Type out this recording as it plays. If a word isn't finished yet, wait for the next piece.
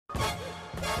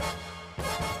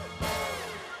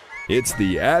It's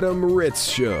the Adam Ritz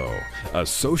Show, a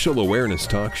social awareness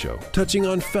talk show touching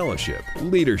on fellowship,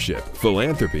 leadership,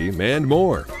 philanthropy, and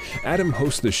more. Adam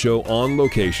hosts the show on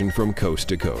location from coast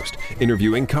to coast,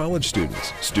 interviewing college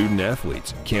students, student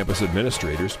athletes, campus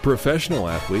administrators, professional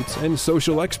athletes, and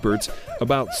social experts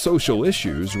about social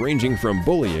issues ranging from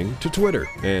bullying to Twitter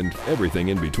and everything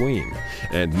in between.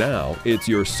 And now, it's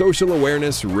your social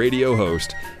awareness radio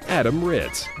host, Adam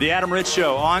Ritz. The Adam Ritz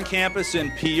Show on campus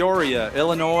in Peoria,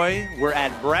 Illinois. We're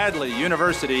at Bradley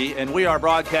University, and we are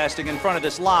broadcasting in front of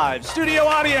this live studio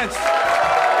audience.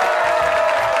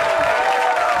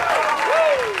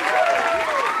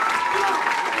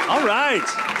 All right.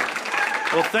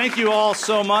 Well, thank you all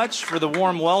so much for the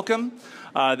warm welcome.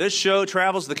 This show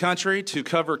travels the country to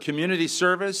cover community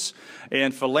service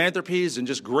and philanthropies and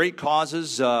just great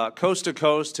causes, coast to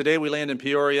coast. Today we land in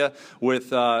Peoria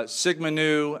with Sigma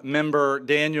Nu member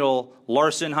Daniel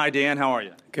Larson. Hi, Dan. How are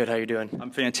you? Good. How you doing?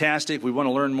 I'm fantastic. We want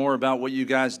to learn more about what you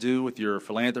guys do with your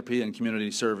philanthropy and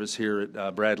community service here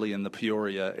at Bradley in the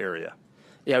Peoria area.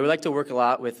 Yeah, we like to work a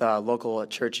lot with local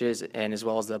churches and as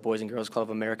well as the Boys and Girls Club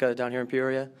of America down here in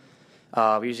Peoria.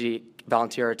 We usually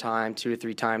volunteer our time 2 to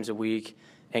 3 times a week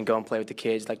and go and play with the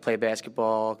kids, like play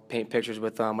basketball, paint pictures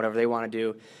with them, whatever they want to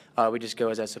do. We just go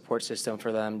as a support system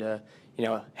for them to,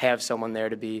 have someone there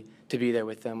to be there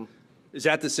with them. Is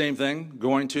that the same thing,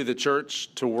 going to the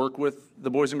church to work with the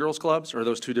Boys and Girls Clubs, or are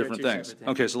those two different things?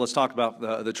 Okay, so let's talk about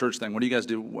the church thing. What do you guys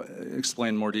do? Explain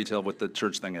in more detail what the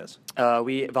church thing is.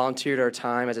 We volunteered our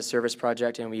time as a service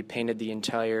project, and we painted the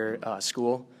entire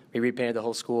school. We repainted the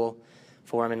whole school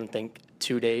for them in, I think,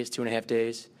 2.5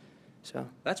 days. So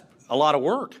that's a lot of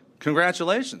work.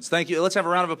 Congratulations. Thank you. Let's have a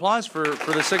round of applause for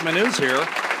the Sigma News here.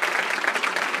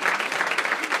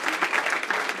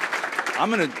 I'm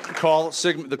going to call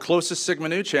the closest Sigma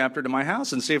Nu chapter to my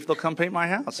house and see if they'll come paint my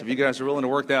house, if you guys are willing to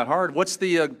work that hard. What's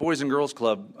the Boys and Girls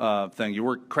Club thing? You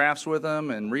work crafts with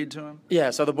them and read to them? Yeah,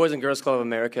 so the Boys and Girls Club of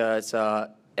America, it's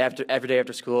every day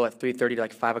after school at 3:30 to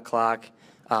like 5 o'clock.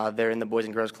 They're in the Boys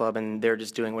and Girls Club, and they're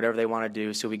just doing whatever they want to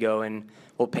do. So we go and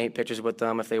we'll paint pictures with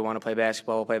them. If they want to play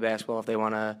basketball, we'll play basketball. If they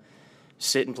want to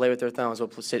sit and play with their thumbs,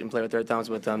 we'll sit and play with their thumbs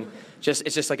with them.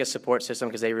 It's just like a support system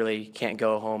because they really can't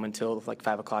go home until like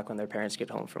 5 o'clock when their parents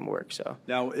get home from work. So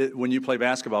now, when you play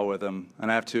basketball with them,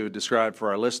 and I have to describe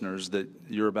for our listeners that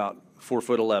you're about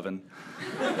 4'11".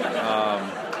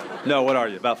 No, what are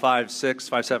you? About 5'6",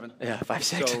 5'7"? Yeah,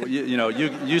 5'6". So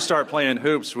you start playing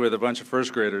hoops with a bunch of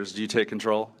first graders. Do you take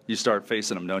control? You start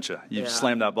facing them, don't you? You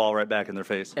slam that ball right back in their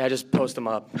face. Yeah, I just post them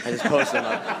up. I just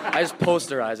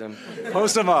posterize them.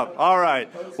 Post them up. All right.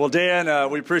 Well,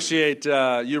 Dan, we appreciate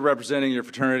you representing your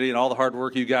fraternity and all the hard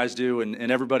work you guys do,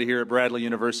 and everybody here at Bradley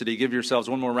University. Give yourselves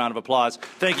one more round of applause.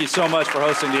 Thank you so much for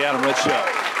hosting the Adam Ritz Show.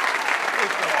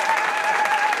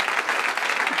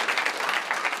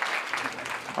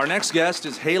 Our next guest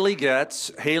is Haley Getz.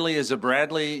 Haley is a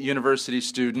Bradley University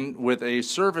student with a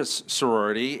service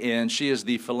sorority, and she is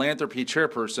the philanthropy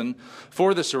chairperson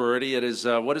for the sorority. It is,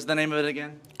 what is the name of it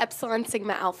again? Epsilon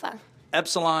Sigma Alpha.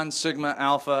 Epsilon Sigma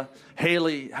Alpha.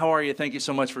 Haley, how are you? Thank you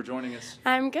so much for joining us.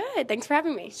 I'm good. Thanks for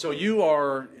having me. So you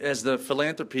are, as the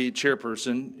philanthropy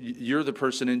chairperson, you're the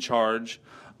person in charge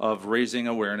of raising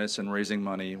awareness and raising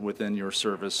money within your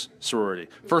service sorority.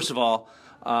 First of all,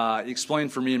 explain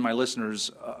for me and my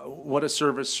listeners what a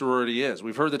service sorority is.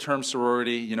 We've heard the term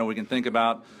sorority. We can think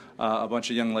about a bunch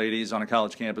of young ladies on a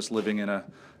college campus living in a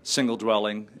single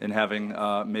dwelling and having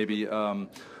maybe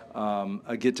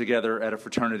a get-together at a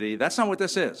fraternity. That's not what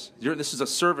this is. This is a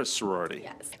service sorority.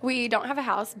 Yes. We don't have a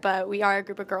house, but we are a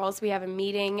group of girls. We have a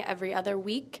meeting every other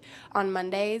week on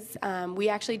Mondays. We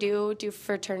actually do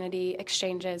fraternity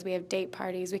exchanges. We have date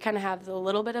parties. We kind of have a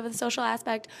little bit of a social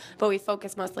aspect, but we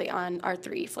focus mostly on our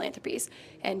 3 philanthropies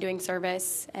and doing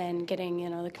service and getting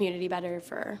the community better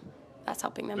for us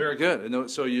helping them. Very good.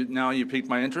 And so now you piqued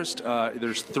my interest.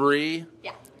 There's 3.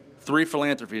 Yeah. 3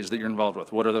 philanthropies that you're involved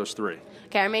with. What are those 3?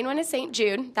 Okay, our main one is St.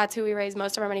 Jude. That's who we raise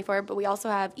most of our money for, but we also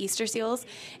have Easter Seals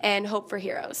and Hope for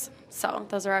Heroes. So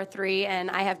those are our 3,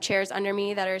 and I have chairs under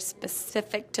me that are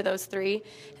specific to those 3,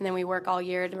 and then we work all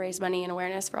year to raise money and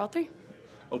awareness for all 3.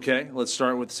 Okay, let's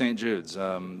start with St. Jude's.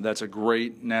 That's a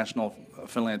great national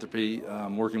philanthropy,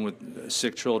 working with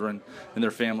sick children and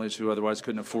their families who otherwise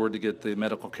couldn't afford to get the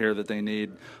medical care that they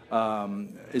need.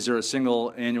 Is there a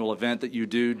single annual event that you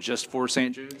do just for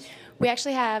St. Jude's? We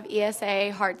actually have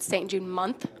ESA Hearts St. Jude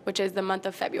month, which is the month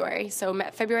of February. So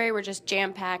February, we're just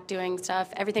jam-packed doing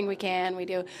stuff, everything we can. We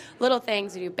do little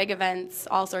things, we do big events,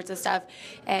 all sorts of stuff.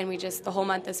 And the whole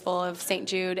month is full of St.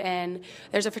 Jude. And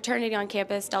there's a fraternity on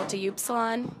campus, Delta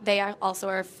Upsilon. They also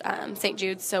are St.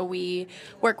 Jude, so we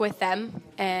work with them,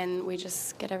 and we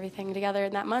just get everything together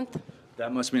in that month.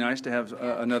 That must be nice to have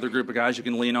another group of guys you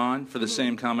can lean on for the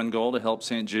same common goal to help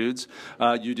St. Jude's.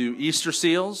 You do Easter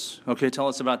Seals. Okay, tell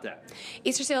us about that.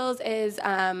 Easter Seals is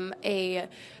an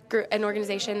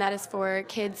organization that is for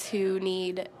kids who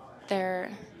need they're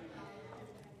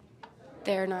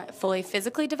not fully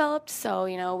physically developed. So,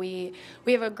 we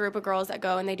have a group of girls that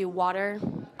go and they do water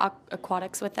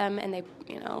aquatics with them, and they,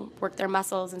 work their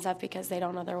muscles and stuff because they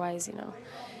don't otherwise,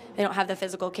 they don't have the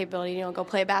physical capability to go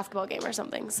play a basketball game or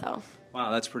something. So. Wow,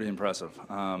 that's pretty impressive.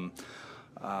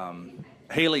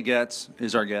 Haley Getz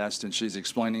is our guest, and she's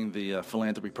explaining the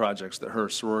philanthropy projects that her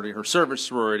service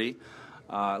sorority,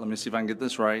 let me see if I can get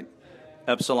this right,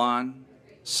 Epsilon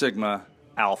Sigma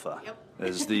Alpha. Yep.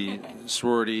 Is the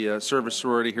sorority, service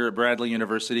sorority here at Bradley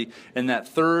University. And that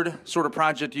third sort of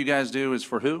project you guys do is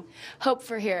for who? Hope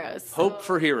for Heroes. Hope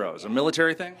for Heroes, a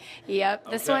military thing? Yep.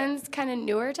 This one's kind of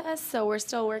newer to us, so we're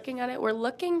still working on it. We're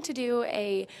looking to do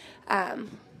a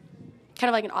kind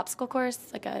of like an obstacle course,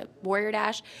 like a warrior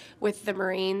dash with the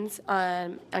Marines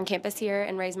on campus here,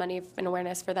 and raise money and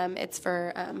awareness for them. It's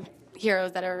for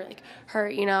heroes that are like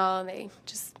hurt, they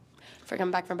just for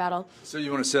coming back from battle. So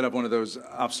you want to set up one of those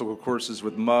obstacle courses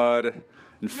with mud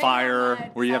and fire,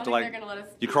 where you have to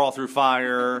you crawl through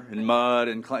fire and mud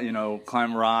and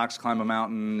climb rocks, climb a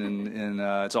mountain, and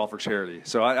it's all for charity.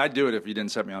 So I'd do it if you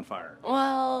didn't set me on fire.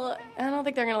 Well, I don't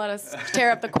think they're going to let us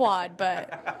tear up the quad,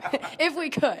 but if we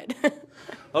could.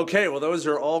 Okay, well, those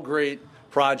are all great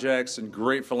projects and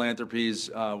great philanthropies.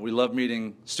 We love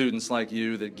meeting students like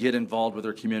you that get involved with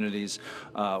their communities.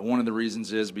 One of the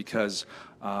reasons is because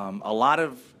a lot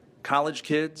of college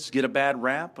kids get a bad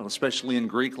rap, especially in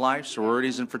Greek life,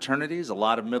 sororities and fraternities. A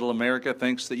lot of middle America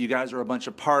thinks that you guys are a bunch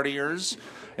of partiers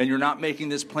and you're not making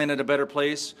this planet a better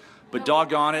place. But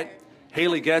doggone it,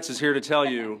 Haley Getz is here to tell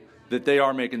you that they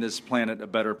are making this planet a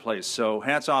better place. So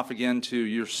hats off again to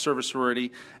your service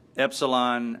sorority,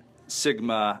 Epsilon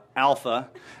Sigma Alpha.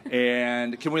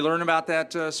 And can we learn about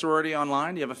that sorority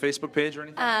online? Do you have a Facebook page or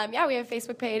anything? Yeah, we have a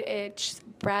Facebook page. It's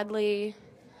Bradley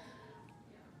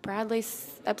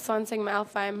Epsilon Sigma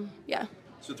Alpha. Yeah.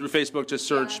 So through Facebook, just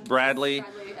search Bradley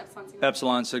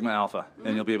Epsilon Sigma Alpha,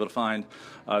 and you'll be able to find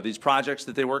these projects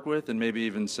that they work with, and maybe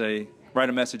even write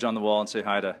a message on the wall and say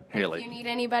hi to Haley. If you need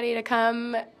anybody to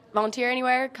come volunteer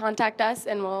anywhere, contact us,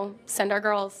 and we'll send our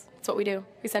girls. That's what we do.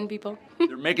 We send people.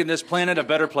 They're making this planet a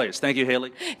better place. Thank you,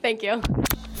 Haley. Thank you.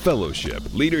 Fellowship,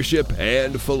 leadership,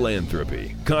 and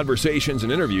philanthropy. Conversations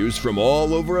and interviews from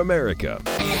all over America.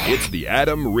 It's the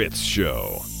Adam Ritz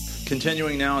Show.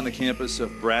 Continuing now on the campus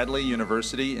of Bradley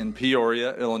University in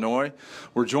Peoria, Illinois,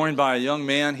 we're joined by a young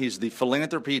man. He's the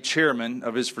philanthropy chairman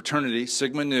of his fraternity,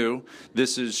 Sigma Nu.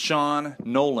 This is Sean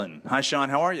Nolan. Hi, Sean.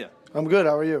 How are you? I'm good.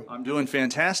 How are you? I'm doing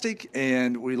fantastic,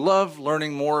 and we love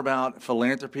learning more about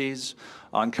philanthropies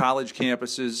on college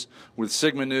campuses with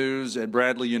Sigma News at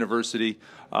Bradley University.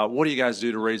 What do you guys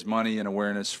do to raise money and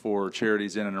awareness for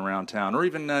charities in and around town, or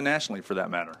even nationally for that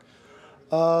matter?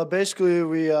 Basically,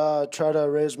 we try to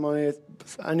raise money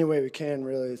any way we can,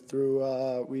 really.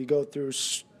 We go through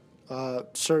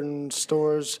certain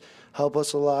stores, help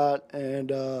us a lot,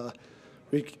 and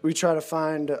we try to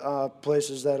find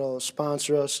places that'll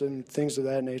sponsor us and things of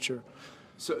that nature.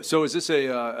 So is this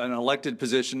an elected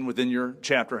position within your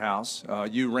chapter house?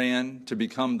 You ran to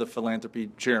become the philanthropy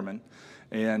chairman,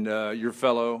 and your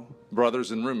fellow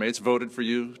brothers and roommates voted for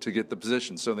you to get the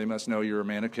position, so they must know you're a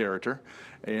man of character.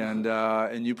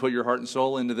 And you put your heart and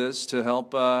soul into this to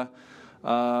help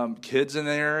kids in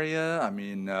the area. I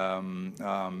mean,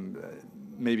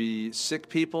 maybe sick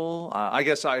people. I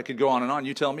guess I could go on and on.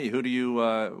 You tell me. Who do you?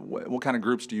 What kind of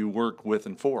groups do you work with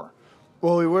and for?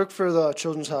 Well, we work for the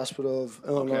Children's Hospital of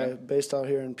Illinois, based out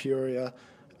here in Peoria,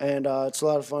 and it's a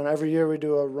lot of fun. Every year we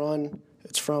do a run.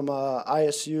 It's from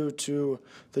ISU to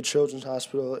the Children's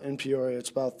Hospital in Peoria.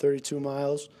 It's about 32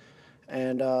 miles,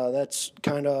 and that's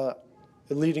kind of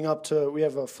leading up to, we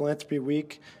have a philanthropy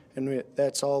week, and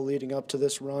that's all leading up to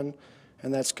this run,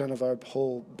 and that's kind of our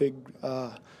whole big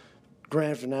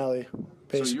grand finale,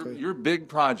 basically. So your big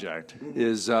project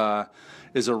is a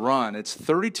run. It's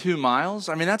 32 miles.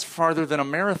 I mean, that's farther than a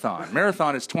marathon.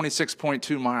 Marathon is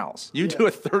 26.2 miles. You do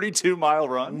a 32-mile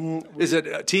run? Is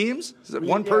it teams? Is it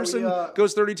one person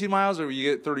goes 32 miles, or you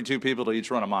get 32 people to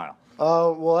each run a mile?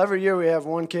 Well, every year we have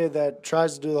one kid that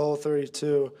tries to do the whole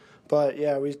 32, but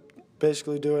yeah,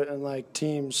 basically do it in like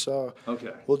teams. So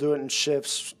we'll do it in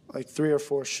shifts, like 3 or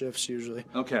 4 shifts usually.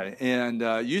 Okay,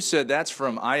 and you said that's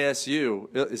from ISU.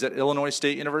 Is that Illinois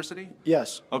State University?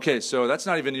 Yes. Okay, so that's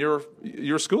not even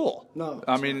your school. No.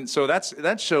 I mean, so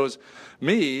that shows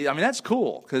me. I mean, that's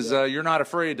cool because you're not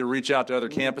afraid to reach out to other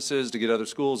campuses to get other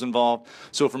schools involved.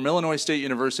 So from Illinois State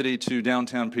University to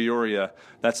downtown Peoria,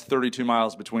 that's 32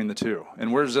 miles between the two.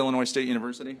 And where's Illinois State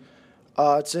University?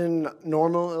 It's in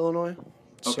Normal, Illinois.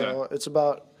 Okay. So it's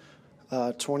about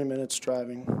 20 minutes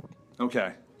driving.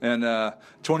 Okay. And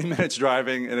 20 minutes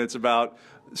driving, and it's about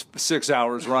 6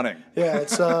 hours running. Yeah,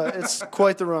 it's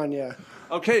quite the run, yeah.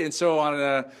 Okay, and so on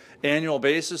an annual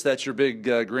basis, that's your big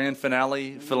grand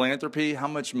finale philanthropy. How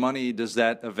much money does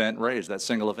that event raise, that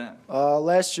single event?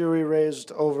 Last year we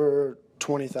raised over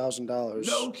 $20,000.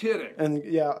 No kidding. And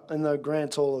yeah, in the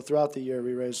grand total throughout the year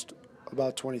we raised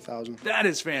about $20,000. That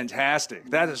is fantastic.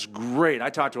 That is great. I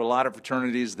talk to a lot of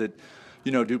fraternities that,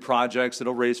 do projects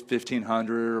that'll raise $1,500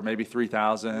 or maybe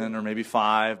 $3,000 or maybe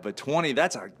 $5,000, but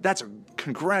 $20,000. That's a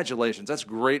congratulations. That's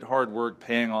great hard work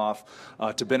paying off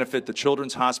to benefit the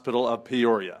Children's Hospital of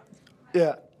Peoria.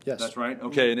 Yeah. Yes. That's right.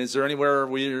 Okay. And is there anywhere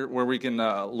where we can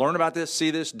learn about this, see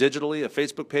this digitally, a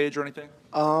Facebook page or anything?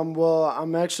 Well,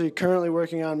 I'm actually currently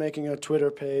working on making a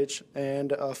Twitter page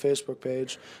and a Facebook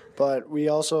page, but we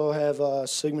also have a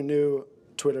Sigma Nu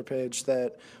Twitter page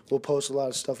that will post a lot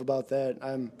of stuff about that.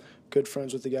 I'm good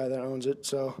friends with the guy that owns it,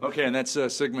 so. Okay, and that's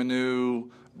Sigma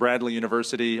Nu Bradley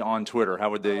University on Twitter.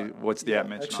 How would they? What's the app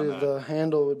mention actually, on that? the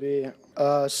handle would be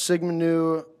Sigma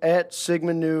Nu at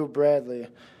Sigma Nu Bradley.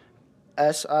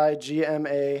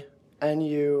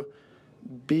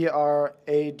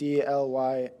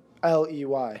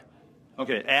 SIGMANUBRADLEY.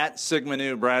 Okay, at Sigma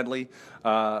Nu Bradley.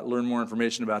 Learn more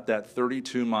information about that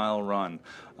 32-mile run.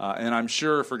 And I'm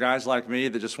sure for guys like me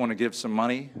that just want to give some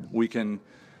money, we can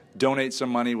donate some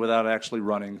money without actually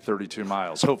running 32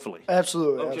 miles, hopefully.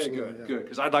 Absolutely. Okay, absolutely, good.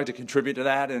 Because I'd like to contribute to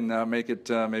that and make it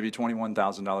maybe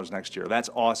 $21,000 next year. That's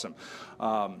awesome.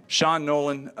 Sean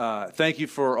Nolan, thank you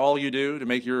for all you do to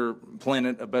make your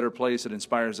planet a better place. It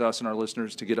inspires us and our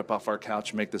listeners to get up off our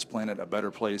couch and make this planet a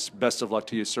better place. Best of luck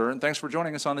to you, sir, and thanks for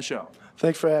joining us on the show.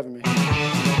 Thanks for having me.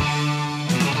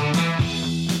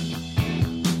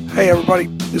 Hey everybody,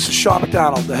 this is Sean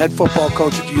McDonald, the head football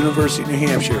coach at the University of New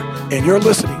Hampshire, and you're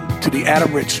listening to The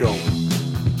Adam Ritz Show.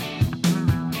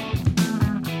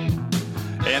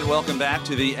 And welcome back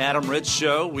to The Adam Ritz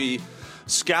Show. We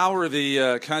scour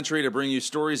the country to bring you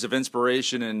stories of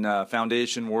inspiration and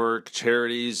foundation work,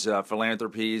 charities,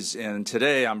 philanthropies, and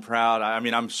today I'm proud,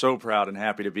 I'm so proud and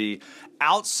happy to be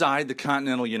outside the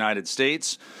continental United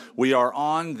States. We are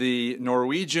on the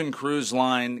Norwegian Cruise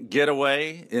Line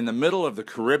getaway in the middle of the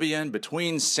Caribbean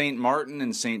between St. Martin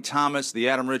and St. Thomas. The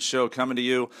Adam Ritz Show coming to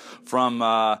you from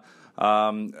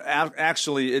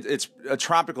actually, it's a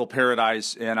tropical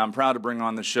paradise, and I'm proud to bring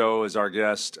on the show as our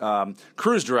guest,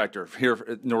 cruise director here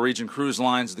at Norwegian Cruise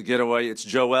Lines, The Getaway. It's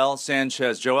Joel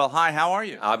Sanchez. Joel, hi, how are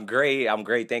you? I'm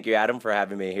great. Thank you, Adam, for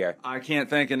having me here. I can't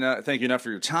thank you enough for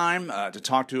your time to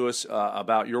talk to us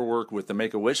about your work with the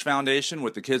Make-A-Wish Foundation,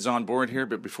 with the kids on board here.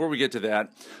 But before we get to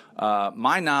that,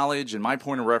 my knowledge and my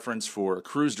point of reference for a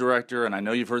cruise director, and I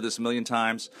know you've heard this a million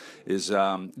times, is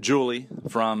Julie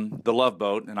from the Love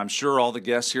Boat, and I'm sure all the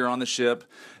guests here on the ship,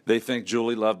 they think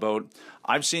Julie Love Boat.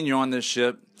 I've seen you on this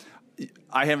ship.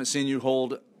 I haven't seen you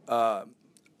hold a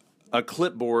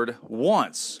clipboard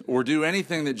once or do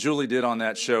anything that Julie did on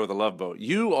that show, The Love Boat.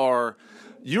 You're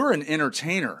an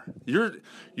entertainer.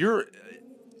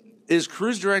 Is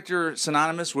cruise director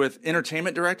synonymous with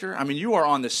entertainment director? I mean, you are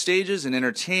on the stages and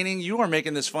entertaining. You are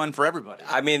making this fun for everybody.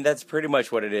 I mean, that's pretty much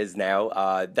what it is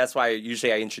now. That's why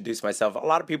usually I introduce myself. A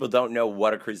lot of people don't know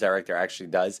what a cruise director actually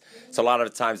does. So a lot of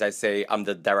the times I say I'm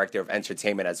the director of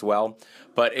entertainment as well.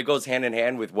 But it goes hand in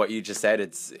hand with what you just said.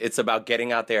 It's about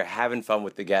getting out there, having fun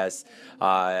with the guests.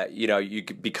 You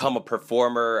could become a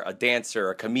performer, a dancer,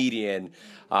 a comedian.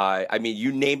 I mean,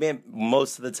 you name it.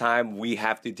 Most of the time, we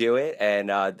have to do it, and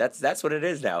that's what it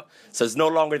is now. So it's no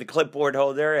longer the clipboard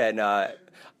holder, and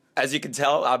as you can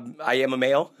tell, I am a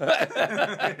male.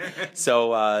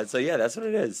 So yeah, that's what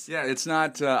it is. Yeah, it's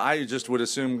not. I just would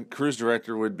assume cruise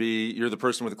director would be you're the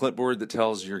person with a clipboard that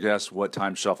tells your guests what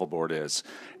time shuffleboard is.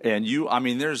 And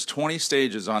there's 20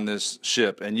 stages on this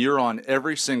ship, and you're on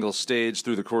every single stage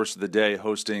through the course of the day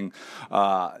hosting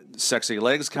sexy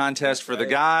legs contest for the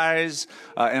guys,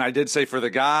 and I did say for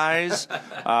the guys.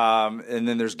 And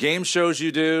then there's game shows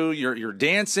you do. You're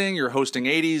dancing. You're hosting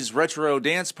 80s retro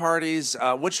dance parties.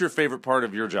 What's your favorite part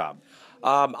of your job?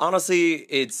 Honestly,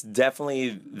 it's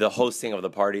definitely the hosting of the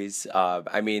parties.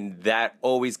 I mean, that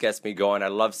always gets me going. I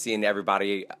love seeing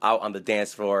everybody out on the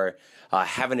dance floor,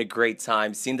 having a great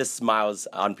time. Seeing the smiles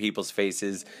on people's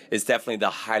faces is definitely the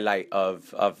highlight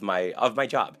of my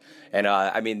job. And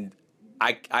I mean,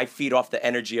 I feed off the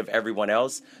energy of everyone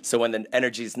else. So when the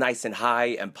energy is nice and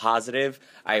high and positive,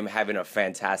 I am having a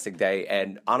fantastic day.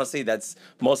 And honestly, that's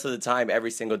most of the time,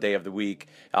 every single day of the week,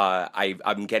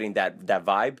 I'm getting that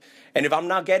vibe. And if I'm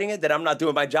not getting it, then I'm not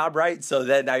doing my job right. So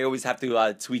then I always have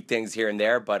to tweak things here and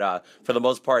there. But for the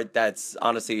most part, that's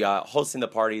honestly hosting the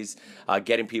parties,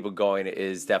 getting people going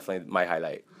is definitely my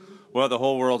highlight. Well, the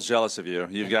whole world's jealous of you.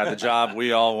 You've got the job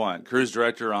we all want. Cruise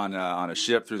director on a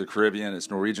ship through the Caribbean. It's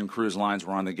Norwegian Cruise Lines.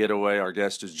 We're on the getaway. Our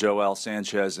guest is Joel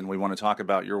Sanchez, and we want to talk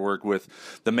about your work with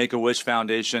the Make-A-Wish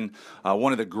Foundation,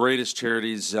 one of the greatest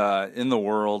charities in the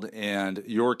world, and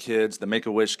your kids, the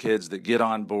Make-A-Wish kids that get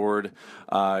on board.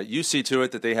 You see to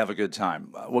it that they have a good time.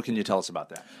 What can you tell us about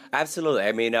that? Absolutely.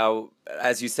 I mean,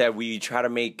 as you said, we try to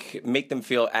make them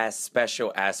feel as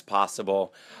special as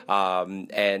possible.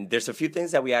 And there's a few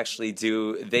things that we actually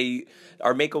do.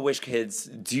 Our Make-A-Wish kids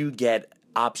do get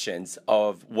options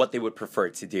of what they would prefer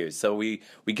to do. So we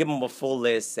give them a full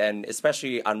list, and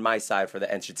especially on my side for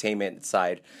the entertainment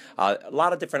side, a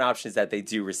lot of different options that they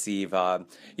do receive. A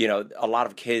lot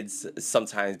of kids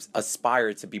sometimes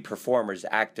aspire to be performers,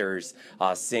 actors,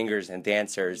 singers, and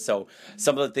dancers. So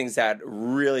some of the things that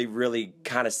really, really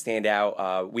kind of stand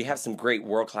out, we have some great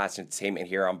world-class entertainment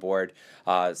here on board,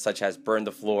 such as Burn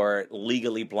the Floor,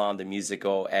 Legally Blonde, the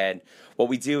musical. And what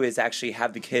we do is actually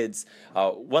have the kids,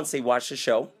 once they watch the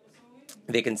show,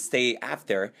 they can stay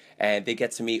after and they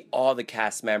get to meet all the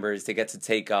cast members. They get to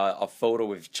take a photo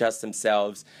with just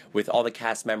themselves, with all the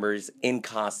cast members in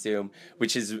costume,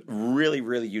 which is really,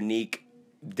 really unique.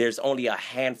 There's only a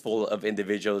handful of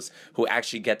individuals who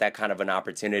actually get that kind of an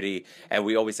opportunity, and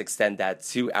we always extend that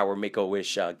to our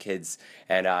Make-A-Wish kids.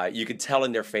 And you can tell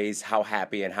in their face how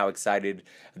happy and how excited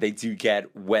they do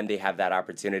get when they have that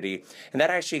opportunity. And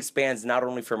that actually expands not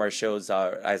only from our shows,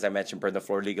 as I mentioned, Burn the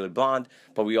Floor, Legally Blonde,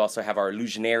 but we also have our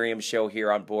Illusionarium show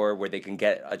here on board where they can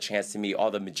get a chance to meet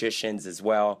all the magicians as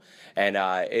well. And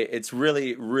it's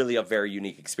really, really a very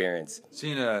unique experience.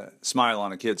 Seeing a smile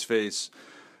on a kid's face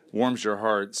warms your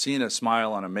heart. Seeing a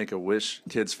smile on a Make-A-Wish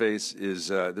kid's face is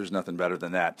there's nothing better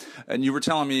than that. And you were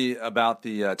telling me about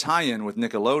the tie-in with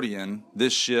Nickelodeon.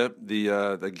 This ship,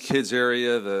 the kids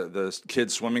area, the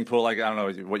kids swimming pool, like I don't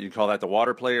know what you call that, the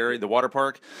water play area, the water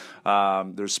park.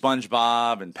 There's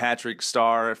SpongeBob and Patrick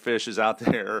Starfish is out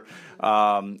there.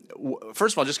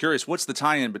 First of all, just curious, what's the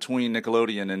tie-in between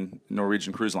Nickelodeon and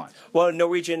Norwegian Cruise Line? Well,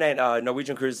 Norwegian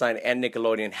Cruise Line and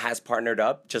Nickelodeon has partnered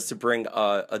up just to bring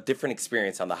a different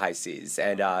experience on the high seas,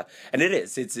 and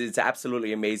it's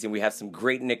absolutely amazing. We have some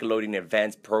great Nickelodeon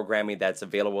events, programming that's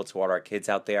available to all our kids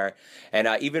out there, and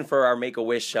even for our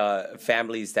Make-A-Wish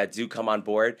families that do come on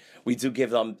board, we do give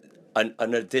them an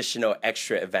additional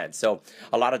extra event. So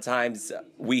a lot of times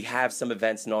we have some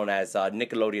events known as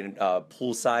Nickelodeon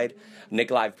Poolside, Nick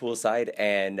Live Poolside,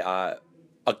 and a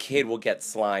kid will get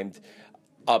slimed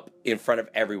up in front of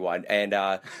everyone, and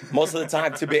most of the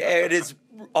time it is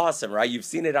awesome, right? You've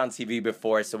seen it on TV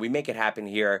before, so we make it happen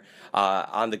here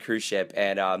on the cruise ship.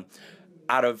 And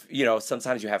out of,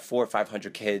 sometimes you have 400 or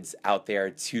 500 kids out there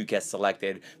to get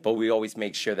selected, but we always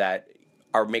make sure that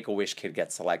our Make-A-Wish kid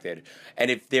gets selected.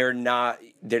 And if they're not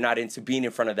into being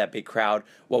in front of that big crowd,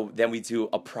 well, then we do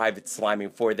a private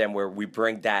sliming for them where we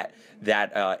bring that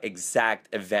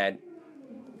exact event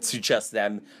to just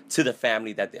them, to the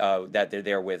family that they're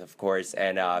there with, of course,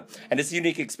 and it's a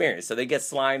unique experience. So they get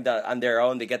slimed on their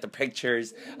own, they get the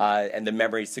pictures and the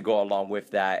memories to go along with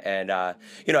that. And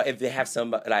if they have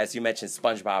some, as you mentioned,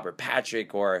 SpongeBob or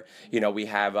Patrick, or we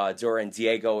have Dora and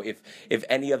Diego. If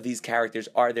any of these characters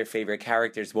are their favorite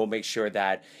characters, we'll make sure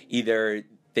that either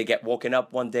they get woken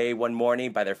up one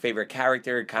morning by their favorite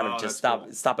character, kind of just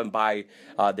stopping by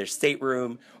their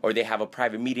stateroom, or they have a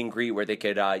private meet and greet where they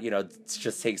could,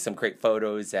 just take some great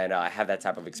photos and have that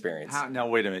type of experience. Now,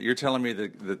 wait a minute. You're telling me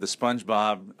that the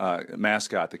SpongeBob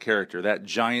mascot, the character, that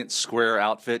giant square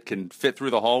outfit can fit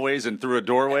through the hallways and through a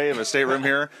doorway of a stateroom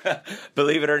here?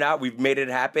 Believe it or not, we've made it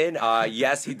happen.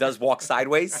 Yes, he does walk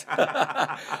sideways,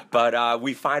 but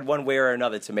we find one way or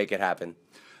another to make it happen.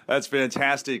 That's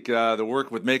fantastic. The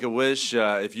work with Make-A-Wish.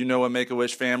 If you know a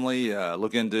Make-A-Wish family,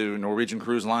 look into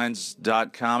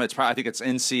NorwegianCruiseLines.com. I think it's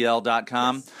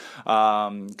NCL.com,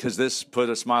 because this put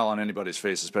a smile on anybody's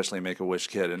face, especially a Make-A-Wish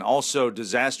kid. And also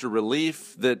disaster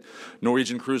relief that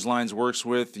Norwegian Cruise Lines works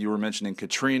with. You were mentioning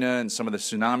Katrina and some of the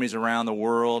tsunamis around the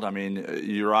world. I mean,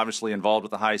 you're obviously involved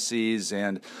with the high seas,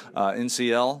 and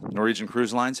NCL, Norwegian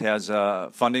Cruise Lines, has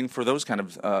funding for those kind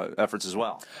of efforts as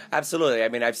well. Absolutely. I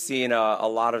mean, I've seen a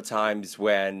lot of times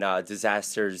when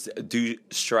disasters do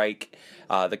strike,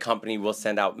 the company will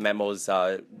send out memos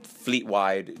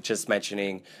fleet-wide, just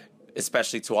mentioning,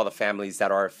 especially to all the families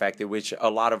that are affected, which a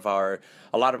lot of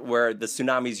where the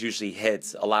tsunamis usually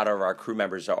hits, a lot of our crew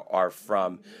members are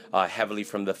from, heavily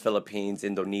from the Philippines,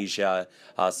 Indonesia,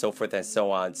 so forth and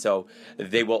so on. So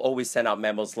they will always send out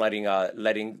memos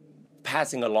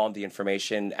passing along the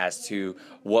information as to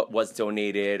what was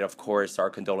donated. Of course,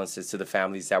 our condolences to the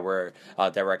families that were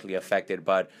directly affected.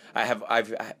 But I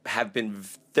have been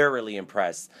thoroughly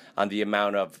impressed on the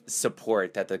amount of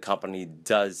support that the company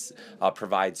does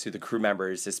provide to the crew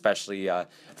members, especially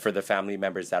for the family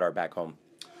members that are back home.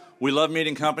 We love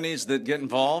meeting companies that get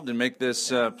involved and make this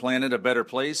planet a better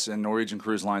place, and Norwegian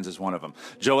Cruise Lines is one of them.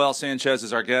 Joel Sanchez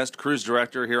is our guest, cruise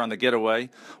director here on the Getaway,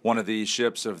 one of the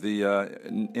ships of the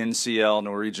NCL,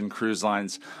 Norwegian Cruise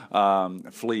Lines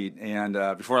fleet. And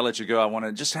before I let you go, I want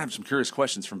to just have some curious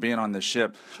questions from being on this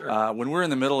ship. Sure. When we're in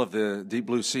the middle of the deep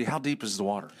blue sea, how deep is the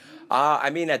water? I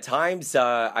mean, at times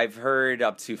I've heard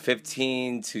up to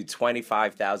 15 to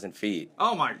 25,000 feet.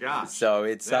 Oh my gosh! So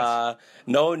it's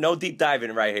no deep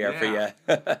diving right here for you.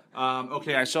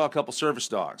 Okay, I saw a couple service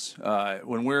dogs.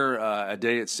 When we're a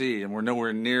day at sea and we're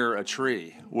nowhere near a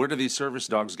tree, where do these service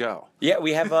dogs go? Yeah,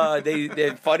 we have.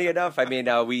 They're funny enough. I mean,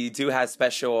 we do have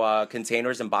special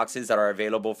containers and boxes that are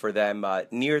available for them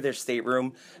near their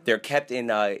stateroom. They're kept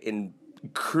in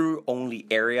crew only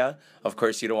area. Of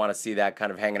course, you don't want to see that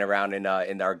kind of hanging around in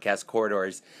our guest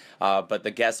corridors, but the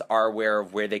guests are aware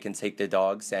of where they can take their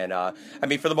dogs. And I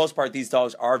mean, for the most part, these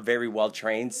dogs are very well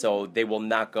trained, so they will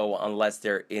not go unless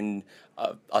they're in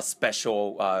a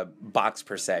special box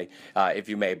per se, if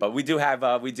you may. But we do have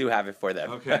it for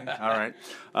them. Okay, all right.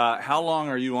 How long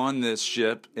are you on this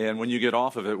ship, and when you get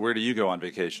off of it, where do you go on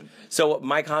vacation? So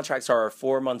my contracts are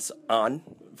 4 months on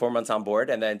board,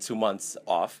 and then 2 months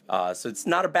off. So it's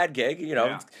not a bad gig,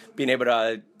 being able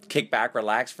to kick back,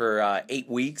 relax for 8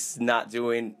 weeks, not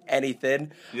doing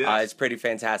anything. Yes. It's pretty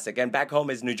fantastic. And back home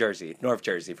is New Jersey, North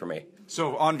Jersey for me.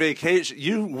 So on vacation,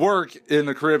 you work in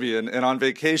the Caribbean, and on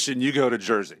vacation, you go to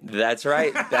Jersey. That's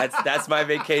right. That's my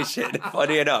vacation.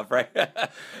 Funny enough, right?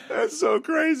 That's so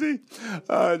crazy.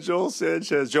 Joel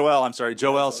Sanchez,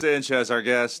 our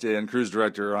guest and cruise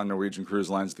director on Norwegian Cruise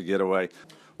Lines, The Getaway.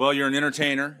 Well, you're an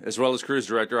entertainer as well as cruise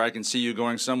director. I can see you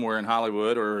going somewhere in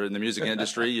Hollywood or in the music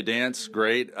industry. You dance,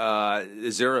 great.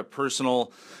 Is there a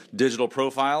personal digital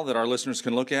profile that our listeners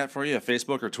can look at for you, a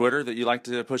Facebook or Twitter that you like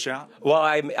to push out? Well,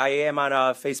 I am on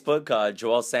Facebook,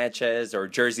 Joel Sanchez or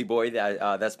Jersey Boy.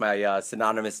 That's my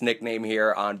synonymous nickname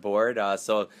here on board.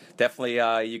 So definitely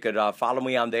you could follow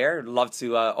me on there.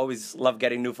 Always love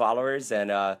getting new followers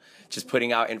and just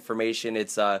putting out information.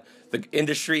 It's the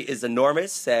industry is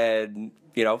enormous, and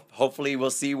hopefully we'll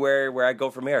see where I go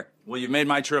from here. Well, you've made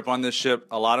my trip on this ship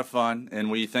a lot of fun, and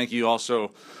we thank you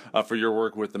also for your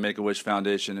work with the Make-A-Wish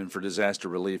Foundation and for disaster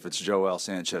relief. It's Joel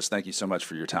Sanchez. Thank you so much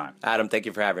for your time. Adam, thank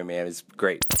you for having me. It was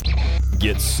great.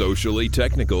 Get socially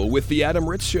technical with The Adam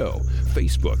Ritz Show.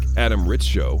 Facebook, Adam Ritz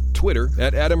Show. Twitter,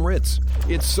 @Adam Ritz.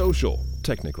 It's social,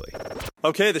 technically.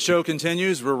 Okay, the show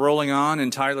continues. We're rolling on in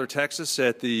Tyler, Texas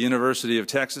at the University of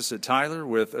Texas at Tyler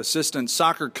with assistant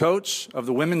soccer coach of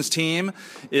the women's team.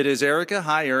 It is Erica.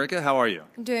 Hi, Erica. How are you?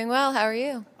 I'm doing well. How are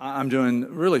you? I'm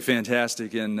doing really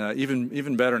fantastic, and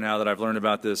even better now that I've learned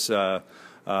about this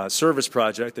service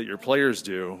project that your players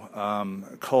do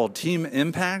called Team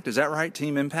Impact. Is that right?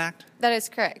 Team Impact? That is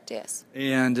correct, yes.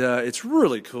 And it's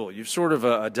really cool. You've sort of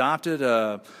adopted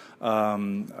a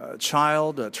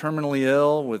child terminally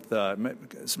ill with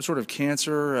some sort of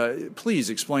cancer.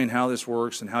 Please explain how this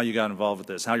works and how you got involved with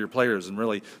this, how your players and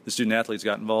really the student athletes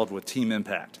got involved with Team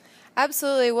Impact.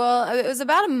 Absolutely. Well, it was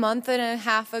about a month and a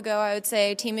half ago, I would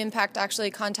say, Team Impact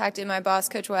actually contacted my boss,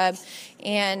 Coach Webb,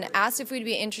 and asked if we'd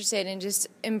be interested in just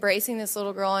embracing this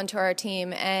little girl onto our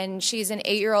team. And she's an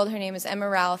 8-year-old. Her name is Emma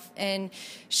Ralph, and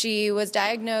she was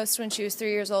diagnosed when she was 3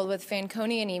 years old with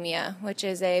Fanconi anemia, which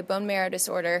is a bone marrow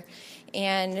disorder.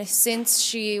 And since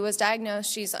she was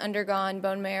diagnosed, she's undergone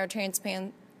bone marrow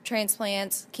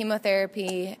transplants,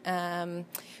 chemotherapy.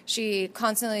 She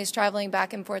constantly is traveling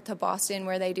back and forth to Boston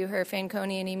where they do her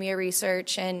Fanconi anemia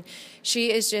research, and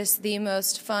she is just the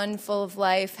most fun, full of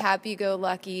life,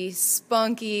 happy-go-lucky,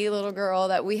 spunky little girl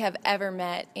that we have ever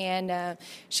met, and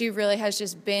she really has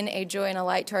just been a joy and a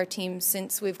light to our team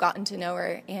since we've gotten to know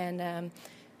her, and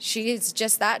she's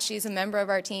just that. She's a member of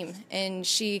our team, and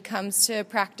she comes to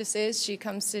practices, she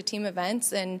comes to team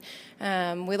events, and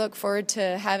we look forward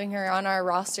to having her on our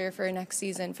roster for next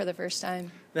season for the first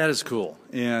time. That is cool.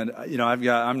 And,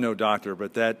 I'm no doctor,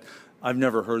 but I've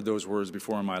never heard those words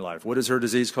before in my life. What is her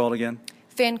disease called again?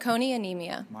 Fanconi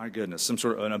anemia. My goodness, some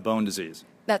sort of a bone disease.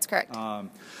 That's correct.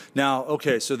 Now,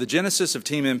 okay, so the genesis of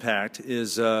Team Impact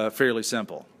is fairly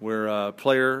simple. We're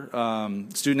player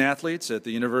student athletes at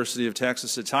the University of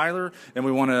Texas at Tyler, and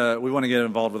we want to get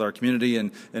involved with our community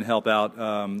and help out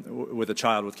with a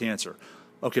child with cancer.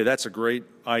 Okay, that's a great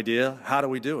idea. How do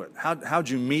we do it? How'd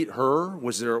you meet her?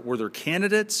 Were there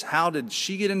candidates? How did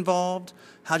she get involved?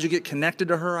 How'd you get connected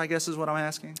to her, I guess is what I'm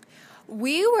asking.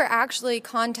 We were actually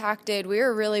contacted. We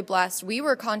were really blessed. We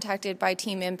were contacted by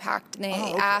Team Impact, and they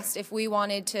asked if we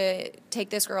wanted to take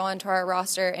this girl onto our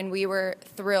roster, and we were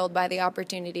thrilled by the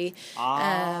opportunity.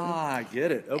 I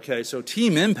get it. Okay, so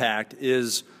Team Impact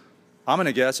is, I'm going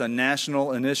to guess, a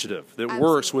national initiative that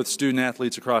works with student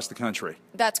athletes across the country.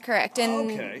 That's correct.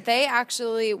 And they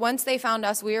actually, once they found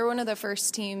us, we were one of the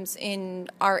first teams in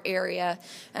our area.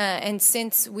 And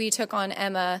since we took on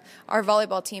Emma, our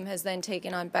volleyball team has then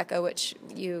taken on Becca, which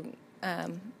you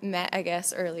met, I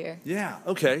guess, earlier. Yeah,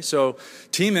 okay. So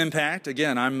Team Impact,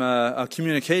 again, I'm a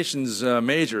communications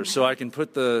major, so I can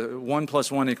put the 1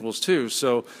 + 1 = 2.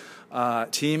 So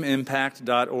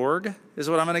teamimpact.org is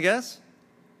what I'm going to guess?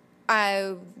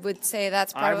 I would say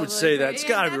that's probably. I would say that's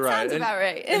got to be right. Sounds about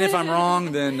right. And if I'm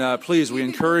wrong, then please, we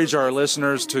encourage our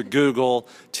listeners to Google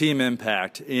Team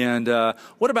Impact. And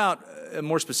what about a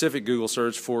more specific Google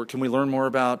search for? Can we learn more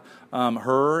about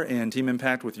her and Team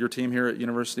Impact with your team here at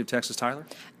University of Texas Tyler?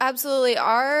 Absolutely.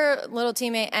 Our little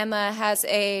teammate Emma has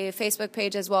a Facebook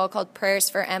page as well called Prayers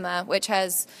for Emma, which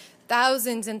has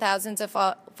thousands and thousands of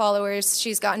followers.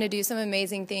 She's gotten to do some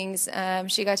amazing things.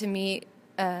 She got to meet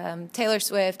Taylor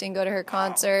Swift and go to her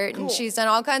concert, and she's done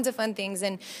all kinds of fun things,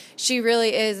 and she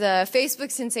really is a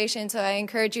Facebook sensation, so I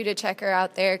encourage you to check her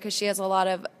out there because she has a lot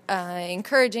of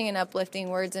encouraging and uplifting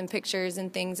words and pictures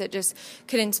and things that just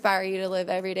could inspire you to live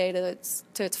every day to its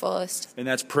fullest. And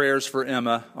that's Prayers for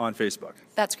Emma on Facebook.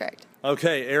 That's correct.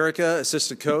 Okay, Erica,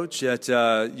 assistant coach at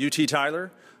UT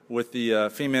Tyler with the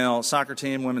female soccer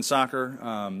team, women's soccer.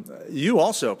 You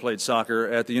also played soccer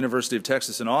at the University of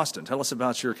Texas in Austin. Tell us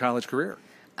about your college career.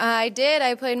 I did.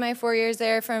 I played my 4 years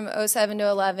there from 2007 to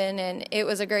 2011, and it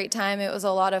was a great time. It was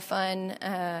a lot of fun.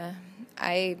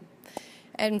 I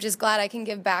am just glad I can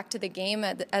give back to the game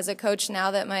as a coach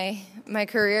now that my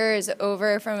career is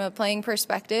over from a playing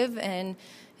perspective. And,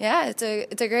 yeah, it's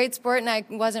a great sport, and I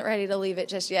wasn't ready to leave it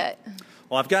just yet.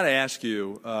 Well, I've got to ask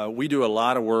you, we do a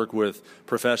lot of work with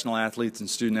professional athletes and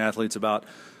student athletes about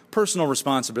personal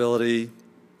responsibility,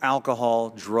 alcohol,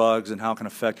 drugs, and how it can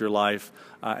affect your life.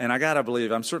 And I got to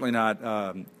believe, I'm certainly not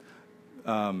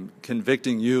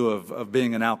convicting you of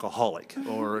being an alcoholic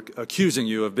or accusing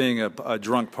you of being a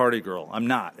drunk party girl. I'm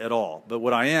not at all. But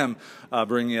what I am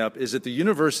bringing up is that the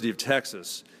University of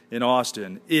Texas in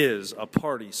Austin is a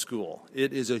party school.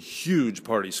 It is a huge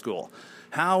party school.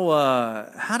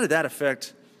 How did that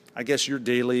affect, I guess, your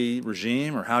daily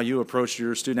regime or how you approached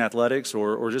your student athletics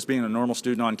or just being a normal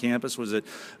student on campus? Was it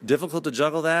difficult to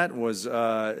juggle that? Was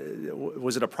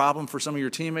it a problem for some of your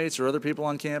teammates or other people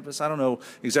on campus? I don't know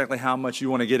exactly how much you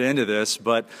want to get into this,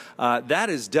 but that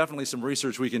is definitely some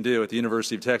research we can do at the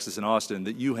University of Texas in Austin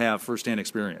that you have firsthand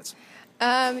experience.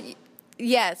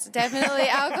 Yes, definitely.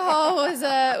 Alcohol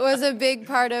was a big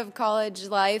part of college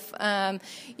life.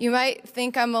 You might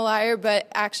think I'm a liar, but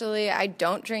actually I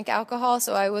don't drink alcohol,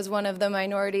 so I was one of the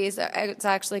minorities. It's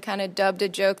actually kind of dubbed a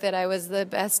joke that I was the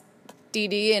best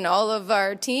DD in all of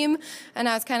our team, and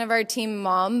I was kind of our team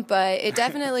mom, but it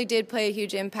definitely did play a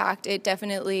huge impact. It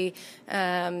definitely,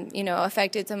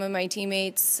 affected some of my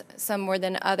teammates, some more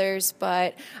than others,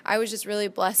 but I was just really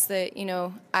blessed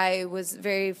that, I was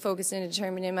very focused and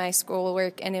determined in my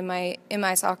schoolwork and in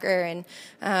my soccer, and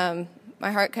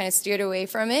my heart kind of steered away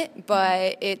from it,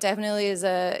 but it definitely is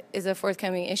a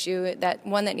forthcoming issue, that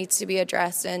needs to be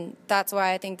addressed, and that's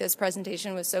why I think this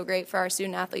presentation was so great for our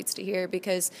student athletes to hear,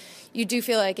 because you do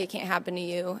feel like it can't happen to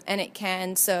you, and it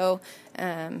can. So,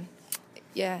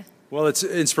 yeah. Well, it's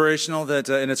inspirational that,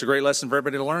 and it's a great lesson for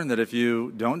everybody to learn that if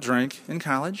you don't drink in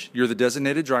college, you're the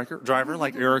designated driver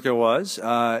like Erica was.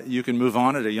 You can move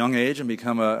on at a young age and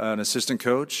become an assistant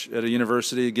coach at a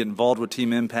university, get involved with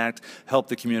Team Impact, help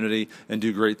the community, and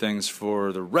do great things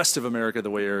for the rest of America the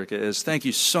way Erica is. Thank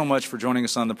you so much for joining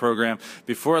us on the program.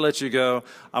 Before I let you go,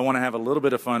 I want to have a little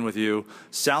bit of fun with you.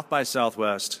 South by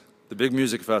Southwest, the big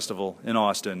music festival in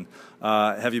Austin.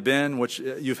 Have you been?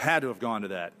 You've had to have gone to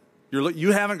that.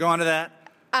 You haven't gone to that?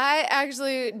 I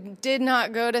actually did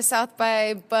not go to South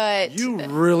by, but... You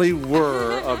really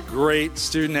were a great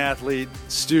student-athlete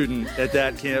student at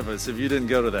that campus if you didn't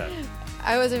go to that.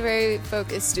 I was a very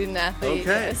focused student-athlete.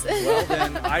 Okay. Yes. Well,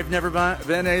 then I've never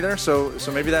been either, so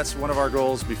maybe that's one of our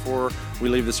goals before we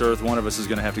leave this earth. One of us is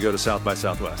going to have to go to South by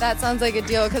Southwest. That sounds like a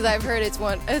deal because I've heard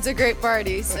it's a great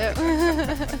party, so...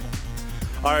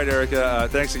 All right, Erica,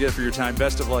 thanks again for your time.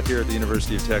 Best of luck here at the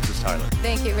University of Texas, Tyler.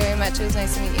 Thank you very much. It was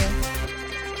nice to meet you.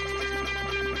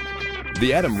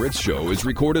 The Adam Ritz Show is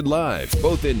recorded live,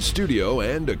 both in studio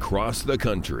and across the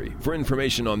country. For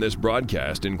information on this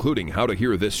broadcast, including how to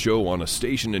hear this show on a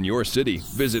station in your city,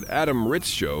 visit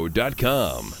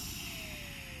adamritzshow.com.